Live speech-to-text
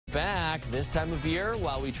back this time of year.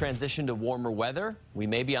 While we transition to warmer weather, we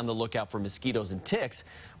may be on the lookout for mosquitoes and ticks,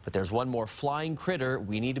 but there's one more flying critter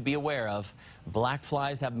we need to be aware of. Black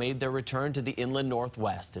flies have made their return to the inland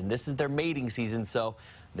northwest, and this is their mating season, so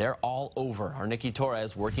they're all over. Our Nikki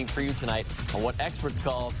Torres working for you tonight on what experts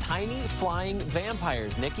call tiny flying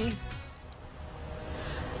vampires. Nikki?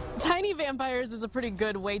 Tiny vampires is a pretty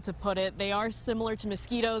good way to put it. They are similar to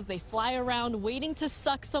mosquitoes. They fly around waiting to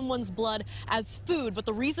suck someone's blood as food, but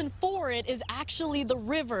the reason for it is actually the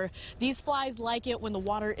river. These flies like it when the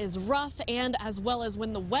water is rough and as well as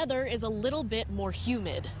when the weather is a little bit more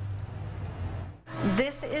humid.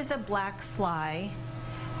 This is a black fly,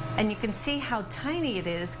 and you can see how tiny it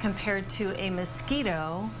is compared to a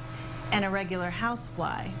mosquito and a regular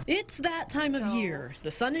housefly. It's that time of year.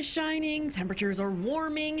 The sun is shining, temperatures are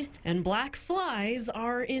warming, and black flies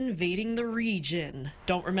are invading the region.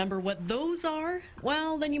 Don't remember what those are?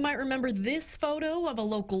 Well, then you might remember this photo of a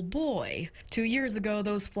local boy. 2 years ago,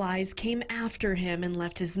 those flies came after him and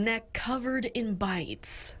left his neck covered in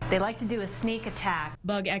bites. They like to do a sneak attack.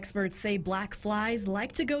 Bug experts say black flies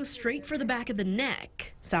like to go straight for the back of the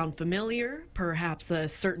neck. Sound familiar? Perhaps a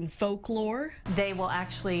certain folklore? They will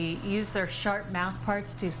actually use their sharp mouth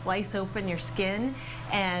parts to slice open your skin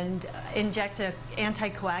and inject an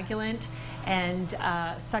anticoagulant and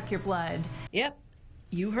suck your blood. Yep,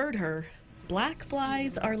 you heard her. Black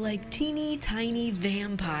flies are like teeny tiny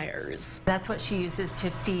vampires. That's what she uses to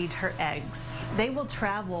feed her eggs. They will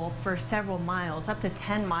travel for several miles, up to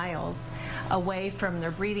 10 miles away from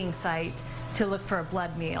their breeding site to look for a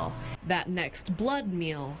blood meal. That next blood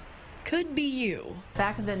meal could be you.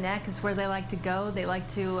 Back of the neck is where they like to go. They like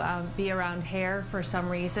to be around hair for some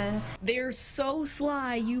reason. They're so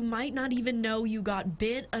sly you might not even know you got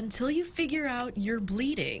bit until you figure out you're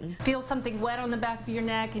bleeding. Feel something wet on the back of your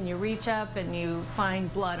neck and you reach up and you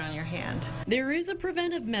find blood on your hand. There is a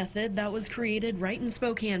preventive method that was created right in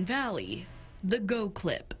Spokane Valley, the Go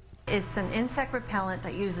Clip. It's an insect repellent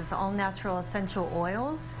that uses all natural essential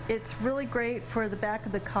oils. It's really great for the back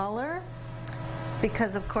of the collar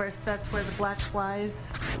because, of course, that's where the black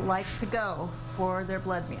flies like to go for their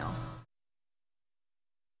blood meal.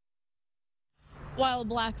 While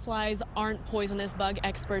black flies aren't poisonous, bug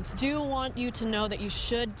experts do want you to know that you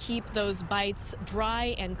should keep those bites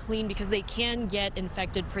dry and clean because they can get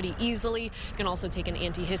infected pretty easily. You can also take an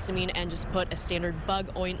antihistamine and just put a standard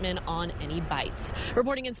bug ointment on any bites.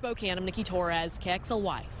 Reporting in Spokane, I'm Nikki Torres,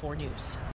 KXLY 4 News.